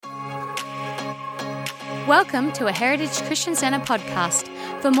Welcome to a Heritage Christian Centre podcast.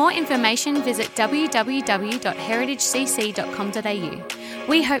 For more information, visit www.heritagecc.com.au.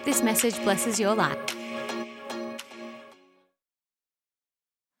 We hope this message blesses your life.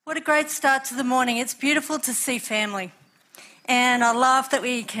 What a great start to the morning. It's beautiful to see family. And I love that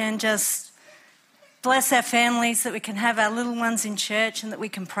we can just bless our families, that we can have our little ones in church and that we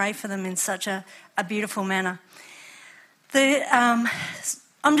can pray for them in such a beautiful manner.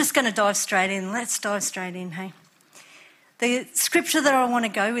 I'm just going to dive straight in. Let's dive straight in, hey? The scripture that I want to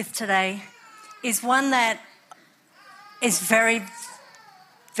go with today is one that is very,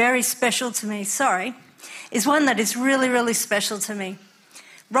 very special to me. Is one that is really, really special to me.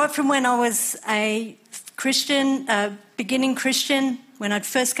 Right from when I was a Christian, a beginning Christian, when I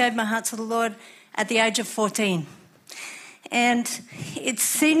first gave my heart to the Lord at the age of 14. And it's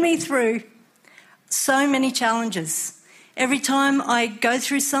seen me through so many challenges. Every time I go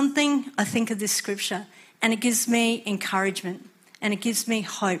through something, I think of this scripture, and it gives me encouragement, and it gives me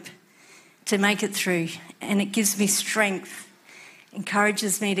hope to make it through, and it gives me strength,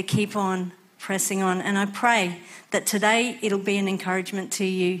 encourages me to keep on pressing on. And I pray that today it'll be an encouragement to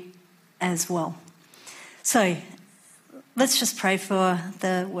you as well. So let's just pray for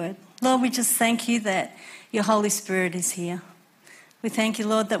the word. Lord, we just thank you that your Holy Spirit is here. We thank you,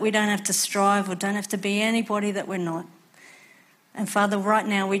 Lord, that we don't have to strive or don't have to be anybody that we're not. And Father, right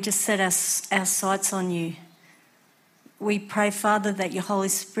now we just set our sights on you. We pray, Father, that your Holy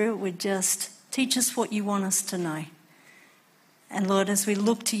Spirit would just teach us what you want us to know. And Lord, as we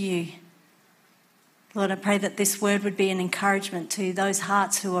look to you, Lord, I pray that this word would be an encouragement to those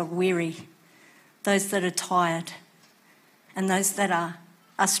hearts who are weary, those that are tired, and those that are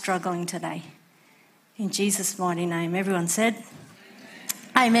struggling today. In Jesus' mighty name, everyone said,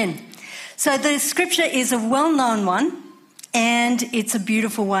 Amen. So the scripture is a well-known one, and it's a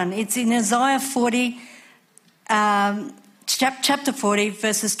beautiful one. It's in Isaiah 40, chapter 40,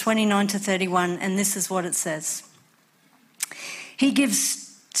 verses 29 to 31, and this is what it says. He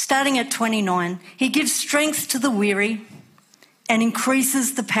gives, starting at 29, he gives strength to the weary and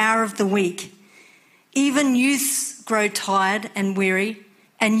increases the power of the weak. Even youths grow tired and weary,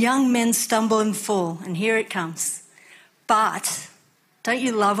 and young men stumble and fall. And here it comes. But, don't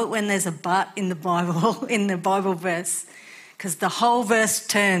you love it when there's a but in the Bible verse? Because the whole verse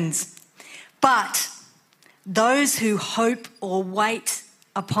turns. But those who hope or wait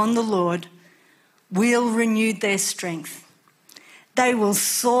upon the Lord will renew their strength. They will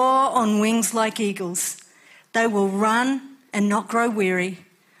soar on wings like eagles. They will run and not grow weary.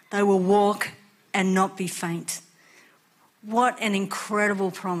 They will walk and not be faint. What an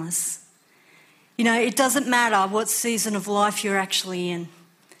incredible promise. You know, it doesn't matter what season of life you're actually in,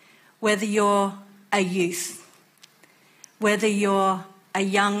 whether you're a youth, whether you're a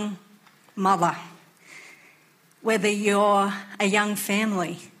young mother, whether you're a young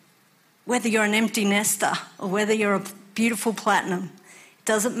family, whether you're an empty nester or whether you're a beautiful platinum. It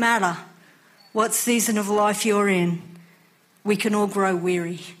doesn't matter what season of life you're in. We can all grow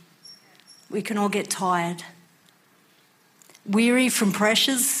weary. We can all get tired. Weary from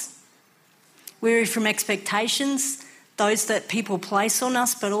pressures, weary from expectations, those that people place on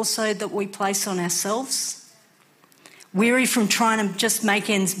us, but also that we place on ourselves. Weary from trying to just make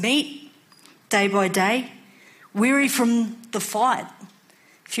ends meet day by day. Weary from the fight.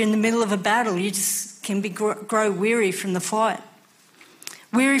 If you're in the middle of a battle, you just can grow weary from the fight.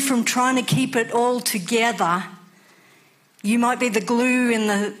 Weary from trying to keep it all together. You might be the glue in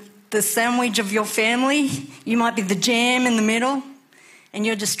the sandwich of your family. You might be the jam in the middle, and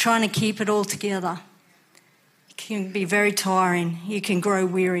you're just trying to keep it all together. It can be very tiring. You can grow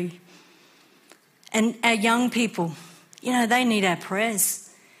weary. And our young people, you know, they need our prayers.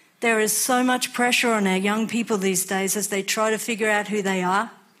 There is so much pressure on our young people these days as they try to figure out who they are,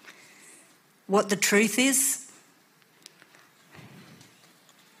 what the truth is,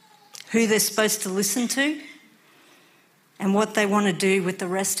 who they're supposed to listen to, and what they want to do with the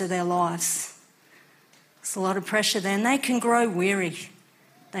rest of their lives. There's a lot of pressure there, and they can grow weary.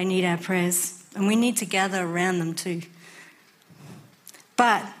 They need our prayers, and we need to gather around them too.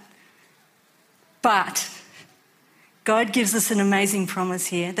 But God gives us an amazing promise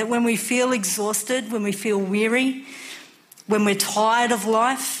here that when we feel exhausted, when we feel weary, when we're tired of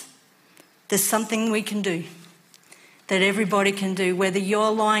life, there's something we can do, that everybody can do, whether you're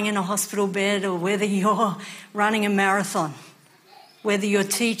lying in a hospital bed or whether you're running a marathon, whether you're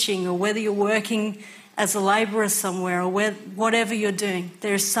teaching or whether you're working as a labourer somewhere or whatever you're doing.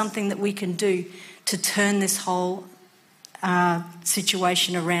 There is something that we can do to turn this whole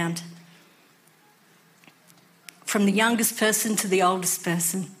situation around. From the youngest person to the oldest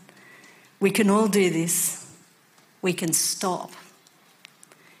person, We can all do this. We can stop.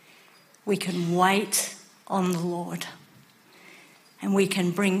 We can wait on the Lord. And He can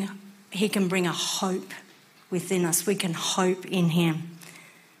bring a hope within us. We can hope in Him.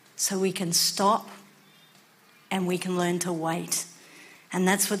 So we can stop and we can learn to wait. And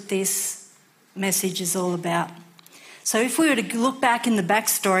that's what this message is all about. So if we were to look back in the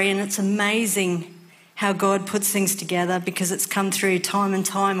backstory, and it's amazing how God puts things together because it's come through time and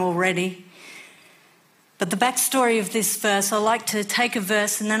time already. But the backstory of this verse, I like to take a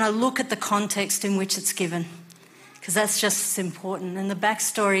verse and then I look at the context in which it's given, because that's just as important. And the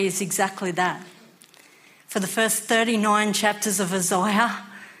backstory is exactly that. For the first 39 chapters of Isaiah,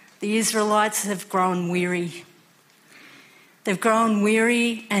 the Israelites have grown weary. They've grown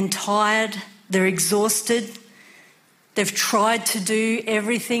weary and tired. They're exhausted. They've tried to do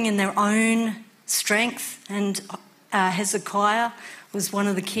everything in their own strength. And Hezekiah was one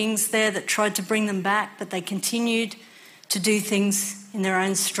of the kings there that tried to bring them back, but they continued to do things in their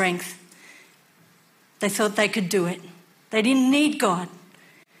own strength. They thought they could do it. They didn't need God.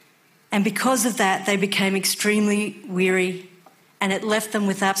 And because of that, they became extremely weary, and it left them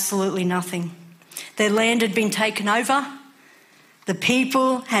with absolutely nothing. Their land had been taken over. The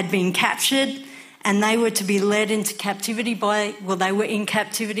people had been captured, and they were to be led into captivity they were in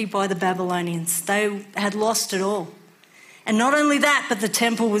captivity by the Babylonians. They had lost it all. And not only that, but the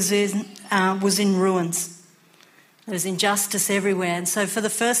temple was in ruins. There was injustice everywhere. And so for the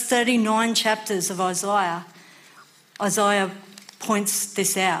first 39 chapters of Isaiah points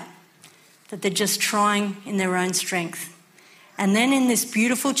this out, that they're just trying in their own strength. And then in this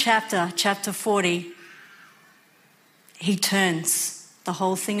beautiful chapter, chapter 40, he turns the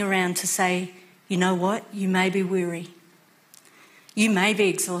whole thing around to say, you know what? You may be weary. You may be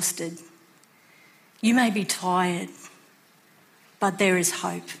exhausted. You may be tired. But there is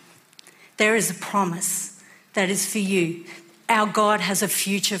hope. There is a promise that is for you. Our God has a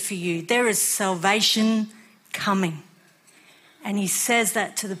future for you. There is salvation coming. And he says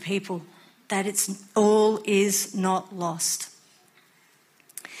that to the people, that all is not lost.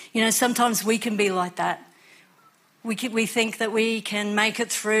 You know, sometimes we can be like that. We think that we can make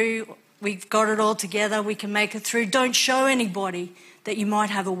it through. We've got it all together. We can make it through. Don't show anybody that you might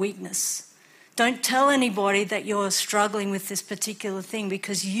have a weakness. Don't tell anybody that you're struggling with this particular thing,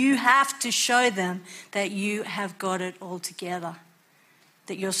 because you have to show them that you have got it all together,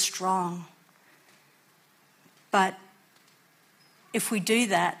 that you're strong. But if we do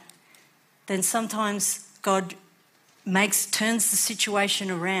that, then sometimes God turns the situation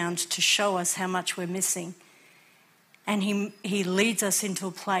around to show us how much we're missing. And he leads us into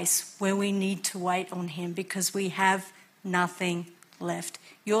a place where we need to wait on him because we have nothing left.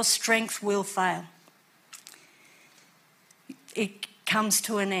 Your strength will fail. It comes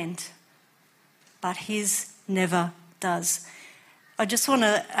to an end, but his never does. I just want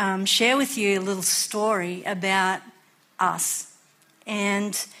to share with you a little story about us.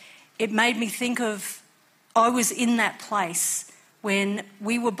 And it made me think of, I was in that place when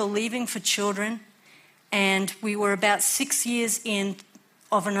we were believing for children, and we were about 6 years in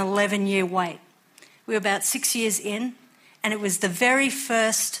of an 11-year wait. We were about 6 years in, and it was the very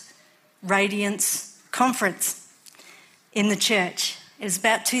first Radiance conference in the church. It was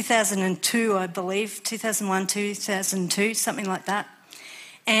about 2002, I believe, 2001, 2002, something like that.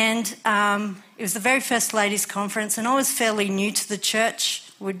 And it was the very first ladies' conference, and I was fairly new to the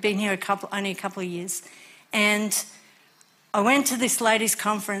church. We'd been here only a couple of years. And I went to this ladies'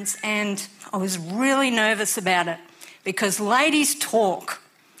 conference, and I was really nervous about it because ladies talk.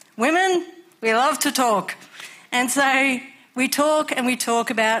 Women, we love to talk. And so we talk and we talk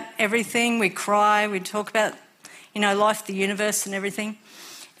about everything. We cry, we talk about, life, the universe and everything.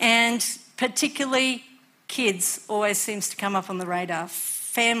 And particularly kids always seems to come up on the radar.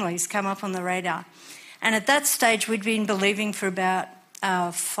 Families come up on the radar. And at that stage, we'd been believing for about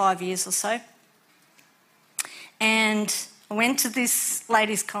 5 years or so. And I went to this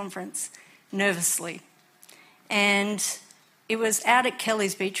ladies' conference nervously. And it was out at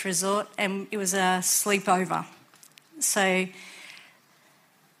Kelly's Beach Resort, and it was a sleepover. So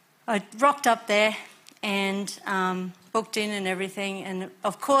I rocked up there and booked in and everything. And,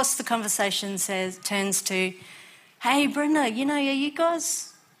 of course, the conversation turns to, hey, Brenda, are you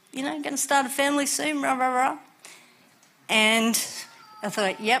guys, going to start a family soon, rah, rah, rah. And I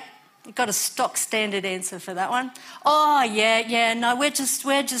thought, yep, you've got a stock standard answer for that one. Oh, yeah, no, we're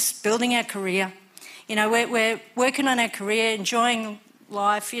just building our career. We're working on our career, enjoying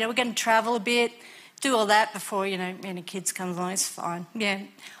life. We're going to travel a bit, do all that before, any kids comes along, it's fine. Yeah.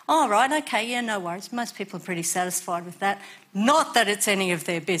 All right, okay, yeah, no worries. Most people are pretty satisfied with that. Not that it's any of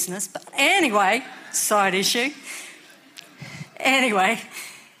their business, but anyway, side issue. Anyway,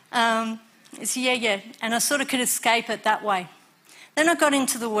 it's yeah. And I sort of could escape it that way. Then I got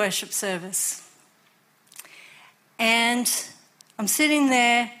into the worship service. And I'm sitting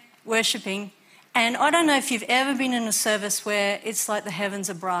there worshipping. And I don't know if you've ever been in a service where it's like the heavens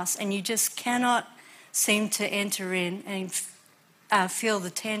are brass and you just cannot seem to enter in and feel the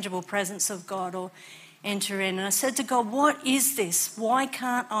tangible presence of God or enter in. And I said to God, what is this? Why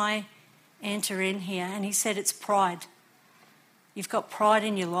can't I enter in here? And he said, it's pride. You've got pride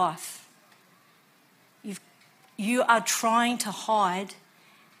in your life. You are trying to hide,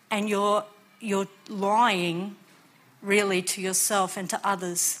 and you're lying really to yourself and to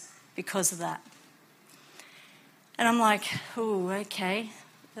others because of that. And I'm like, oh, okay,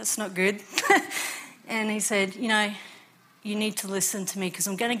 that's not good. And he said, you need to listen to me because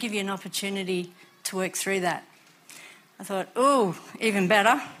I'm going to give you an opportunity to work through that. I thought, oh, even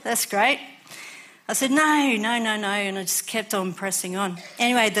better. That's great. I said, no, and I just kept on pressing on.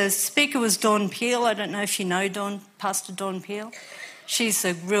 Anyway, the speaker was Dawn Peel. I don't know if you know Pastor Dawn Peel. She's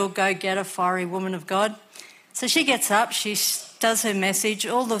a real go-getter, fiery woman of God. So she gets up, she does her message.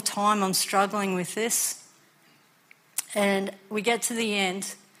 All the time I'm struggling with this. And we get to the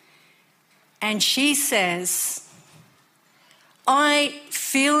end, and she says, I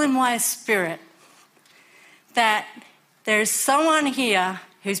feel in my spirit that there's someone here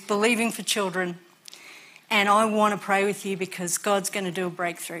who's believing for children, and I want to pray with you because God's going to do a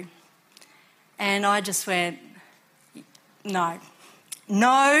breakthrough. And I just went, no,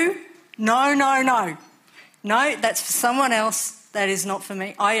 that's for someone else. That is not for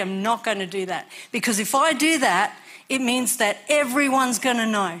me. I am not going to do that. Because if I do that, it means that everyone's going to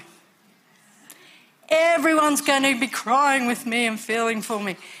know. Everyone's going to be crying with me and feeling for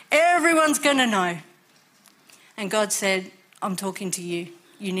me. Everyone's going to know. And God said, I'm talking to you.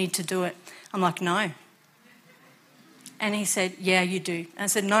 You need to do it. I'm like, no. And he said, yeah, you do. And I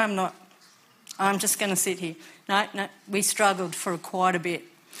said, no, I'm not. I'm just going to sit here. No, we struggled for quite a bit.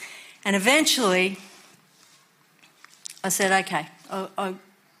 And eventually, I said, okay,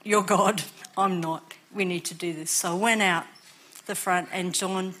 you're God, I'm not. We need to do this. So I went out the front and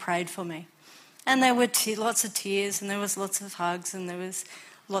John prayed for me. And there were lots of tears and there was lots of hugs and there was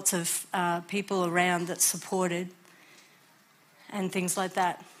lots of people around that supported and things like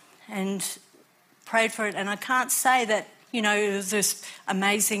that. And prayed for it. And I can't say that, it was this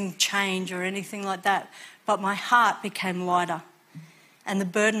amazing change or anything like that, but my heart became lighter and the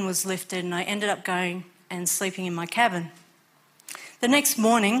burden was lifted and I ended up going and sleeping in my cabin. The next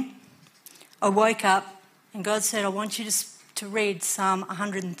morning, I woke up and God said, I want you to read Psalm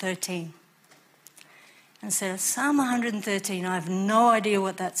 113. And I said, Psalm 113, I have no idea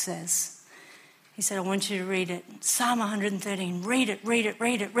what that says. He said, I want you to read it. Psalm 113, read it.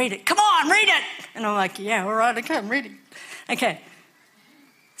 Come on, read it. And I'm like, yeah, all right, okay, I'm reading. Okay.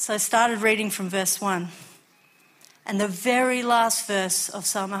 So I started reading from verse 1. And the very last verse of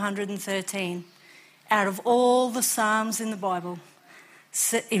Psalm 113, out of all the Psalms in the Bible,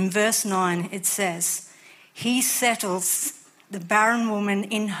 in verse 9, it says, he settles the barren woman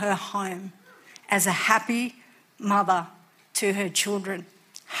in her home as a happy mother to her children.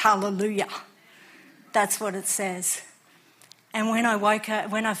 Hallelujah. That's what it says. And when I woke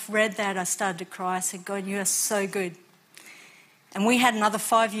up, when I read that, I started to cry. I said, God, you are so good. And we had another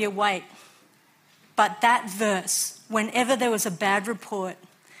 5-year wait. But that verse, whenever there was a bad report,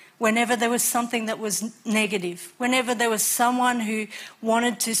 whenever there was something that was negative, whenever there was someone who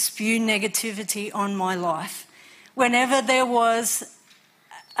wanted to spew negativity on my life, whenever there was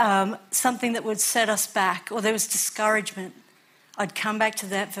something that would set us back or there was discouragement, I'd come back to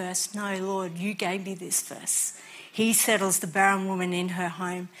that verse. No, Lord, you gave me this verse. He settles the barren woman in her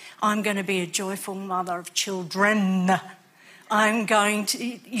home. I'm going to be a joyful mother of children.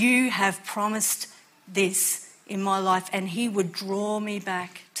 You have promised this in my life. And he would draw me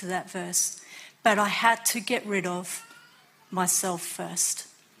back to that verse. But I had to get rid of myself first.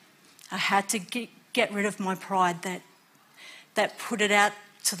 I had to get rid of my pride that put it out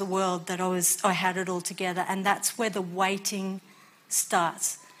to the world that I had it all together. And that's where the waiting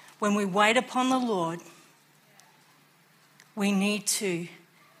starts. When we wait upon the Lord, we need to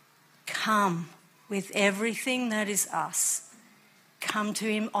come with everything that is us. Come to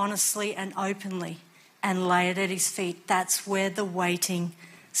him honestly and openly and lay it at his feet. That's where the waiting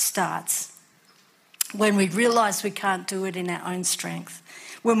starts. When we realise we can't do it in our own strength.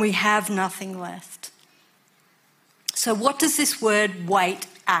 When we have nothing left. So what does this word wait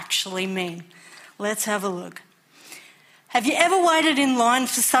actually mean? Let's have a look. Have you ever waited in line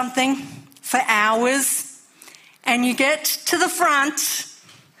for something for hours and you get to the front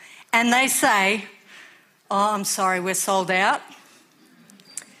and they say, "Oh, I'm sorry, we're sold out.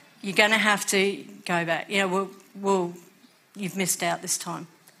 You're going to have to go back. You've missed out this time."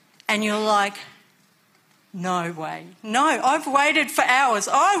 And you're like, "No way. No, I've waited for hours.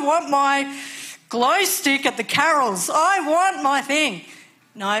 I want my glow stick at the carols. I want my thing."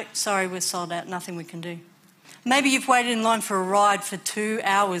 "No, sorry, we're sold out. Nothing we can do." Maybe you've waited in line for a ride for 2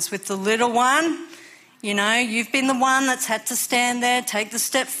 hours with the little one. You've been the one that's had to stand there, take the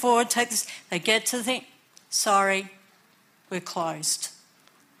step forward, They get to the thing. "Sorry, we're closed.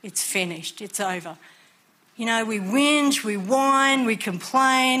 It's finished. It's over." We whinge, we whine, we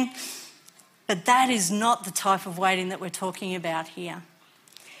complain. But that is not the type of waiting that we're talking about here.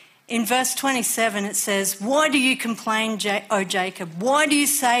 In verse 27 it says, "Why do you complain, O Jacob? Why do you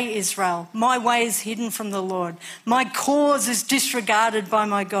say, Israel, my way is hidden from the Lord? My cause is disregarded by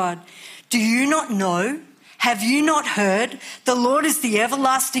my God. Do you not know? Have you not heard? The Lord is the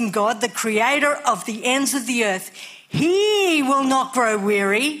everlasting God, the creator of the ends of the earth. He will not grow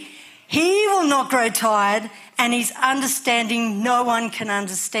weary. He will not grow tired, and his understanding no one can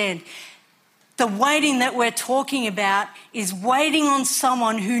understand." The waiting that we're talking about is waiting on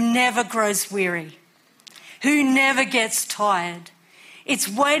someone who never grows weary, who never gets tired. It's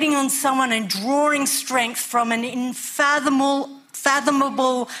waiting on someone and drawing strength from an unfathomable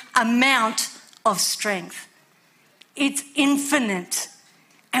amount of strength. It's infinite,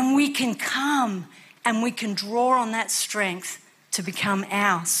 and we can come and we can draw on that strength to become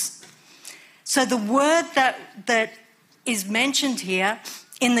ours. So the word that is mentioned here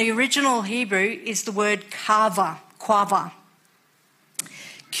in the original Hebrew is the word quavah. Qavah.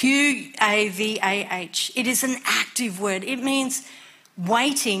 It is an active word. It means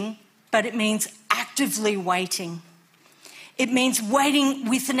waiting, but it means actively waiting. It means waiting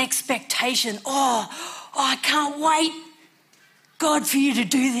with an expectation. Oh, I can't wait, God, for you to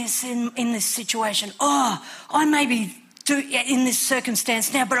do this in this situation. Oh, I may be in this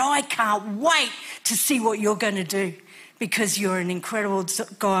circumstance now, but I can't wait to see what you're going to do, because you're an incredible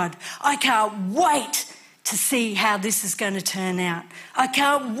God. I can't wait to see how this is going to turn out. I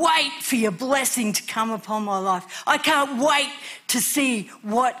can't wait for your blessing to come upon my life. I can't wait to see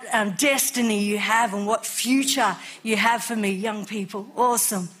what destiny you have and what future you have for me, young people.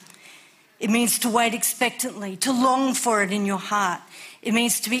 Awesome. It means to wait expectantly, to long for it in your heart. It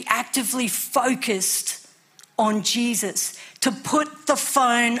means to be actively focused on Jesus, to put the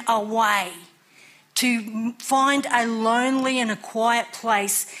phone away, to find a lonely and a quiet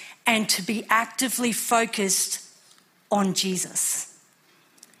place and to be actively focused on Jesus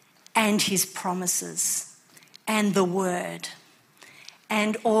and his promises and the word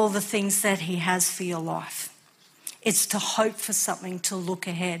and all the things that he has for your life. It's to hope for something, to look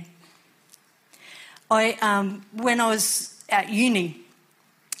ahead. When I was at uni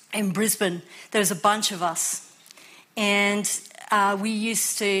in Brisbane, there was a bunch of us, and we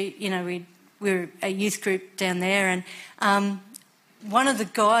used to, we were a youth group down there, and one of the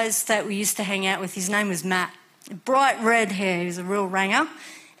guys that we used to hang out with, his name was Matt. Bright red hair, he was a real ranger,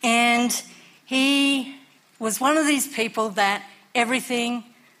 and he was one of these people that everything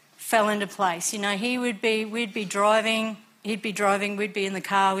fell into place. We'd be driving, we'd be in the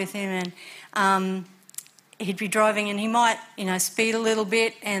car with him, and he'd be driving, and he might, speed a little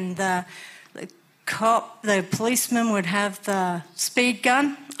bit, and the policeman would have the speed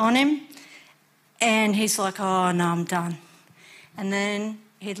gun on him, and he's like, "Oh no, I'm done." And then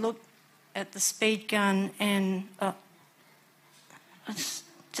he'd look at the speed gun and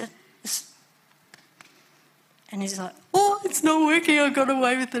and he's like, "Oh, it's not working, I got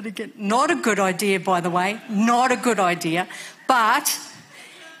away with it again." Not a good idea, by the way, not a good idea. But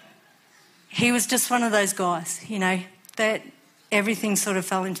he was just one of those guys, that everything sort of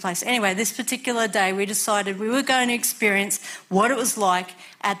fell into place. Anyway, this particular day we decided we were going to experience what it was like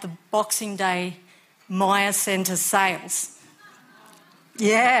at the Boxing Day Myer Centre sales.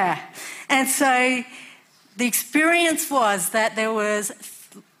 Yeah. And so the experience was that there was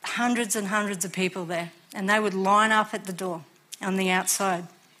hundreds and hundreds of people there, and they would line up at the door on the outside.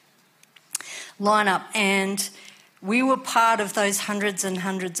 Line up, and we were part of those hundreds and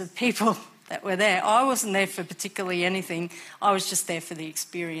hundreds of people that were there. I wasn't there for particularly anything. I was just there for the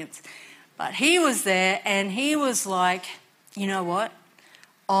experience. But he was there, and he was like, "You know what?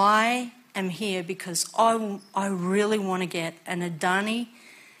 I am here because I really want to get an Adani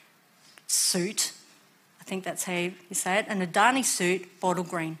suit." I think that's how you say it. An Adani suit, bottle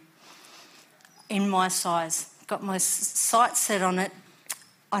green, in my size. Got my sights set on it.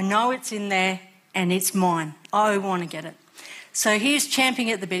 I know it's in there. and it's mine. I want to get it. So he's champing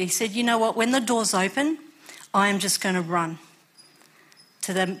at the bit. He said, you know what, when the doors open, I am just going to run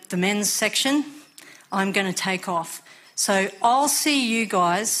to the men's section. I'm going to take off. So I'll see you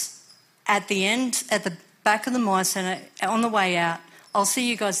guys at the end, at the back of the Myer Centre, on the way out. I'll see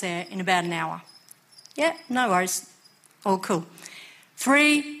you guys there in about an hour. Yeah, no worries. All cool.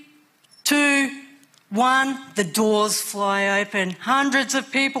 3, 2, 1, the doors fly open. Hundreds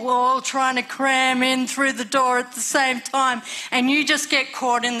of people all trying to cram in through the door at the same time. And you just get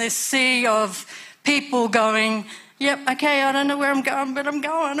caught in this sea of people going, yep, okay, I don't know where I'm going, but I'm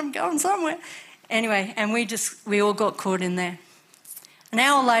going somewhere. Anyway, and we all got caught in there. An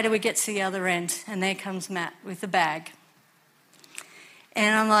hour later, we get to the other end, and there comes Matt with the bag.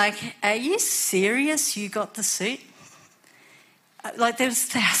 And I'm like, are you serious you got the suit? Like, there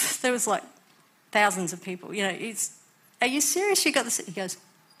was like thousands of people. You know, are you serious you got the suit? He goes,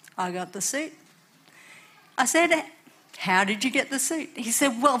 I got the suit. I said, how did you get the suit? He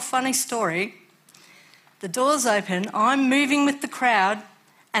said, well, funny story. The door's open, I'm moving with the crowd,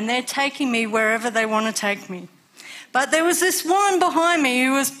 and they're taking me wherever they want to take me. But there was this woman behind me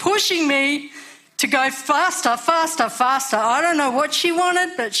who was pushing me to go faster, faster, faster. I don't know what she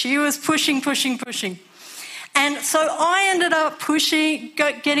wanted, but she was pushing. And so I ended up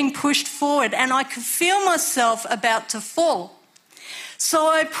getting pushed forward, and I could feel myself about to fall. So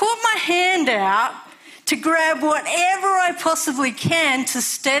I put my hand out to grab whatever I possibly can to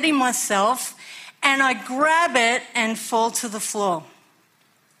steady myself, and I grab it and fall to the floor.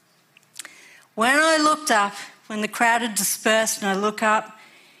 When I looked up, when the crowd had dispersed and I look up,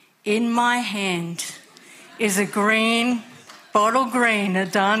 in my hand is a bottle green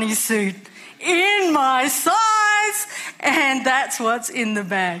Adani suit in my size, and that's what's in the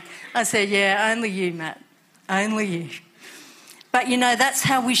bag. I said, yeah, only you, Matt, only you. But, you know, that's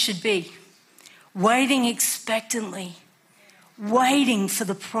how we should be, waiting expectantly, waiting for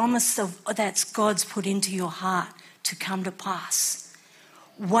the promise that God's put into your heart to come to pass,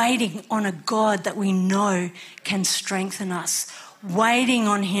 waiting on a God that we know can strengthen us, waiting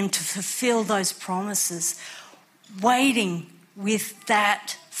on him to fulfill those promises, waiting with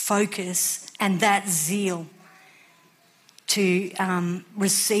that focus and that zeal to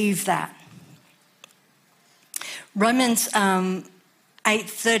receive that. Romans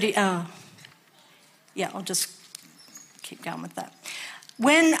 8:30. I'll just keep going with that.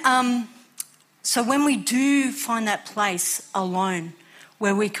 When we do find that place alone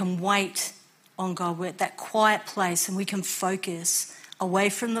where we can wait on God, we're at that quiet place and we can focus away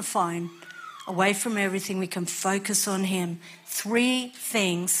from the phone, away from everything, we can focus on him. 3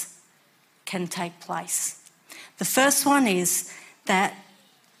 things can take place. The first one is that,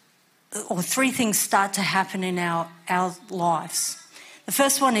 or 3 things start to happen in our lives. The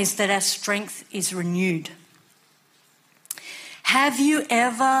first one is that our strength is renewed. Have you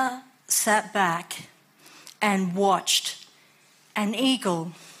ever sat back and watched an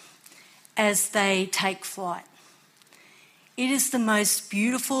eagle as they take flight? It is the most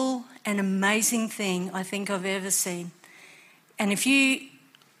beautiful and amazing thing I think I've ever seen. And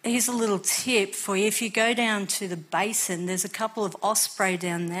here's a little tip for you. If you go down to the basin, there's a couple of osprey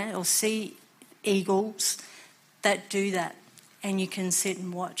down there, or sea eagles, that do that. And you can sit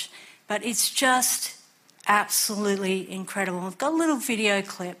and watch. But it's just absolutely incredible. I've got a little video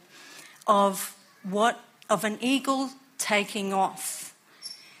clip of an eagle taking off.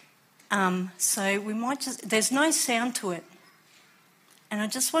 So we might there's no sound to it. And I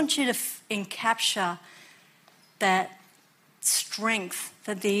just want you to capture that strength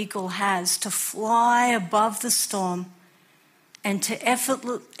that the eagle has to fly above the storm and to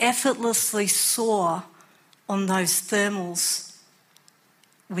effortlessly soar on those thermals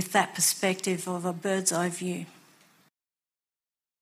with that perspective of a bird's eye view.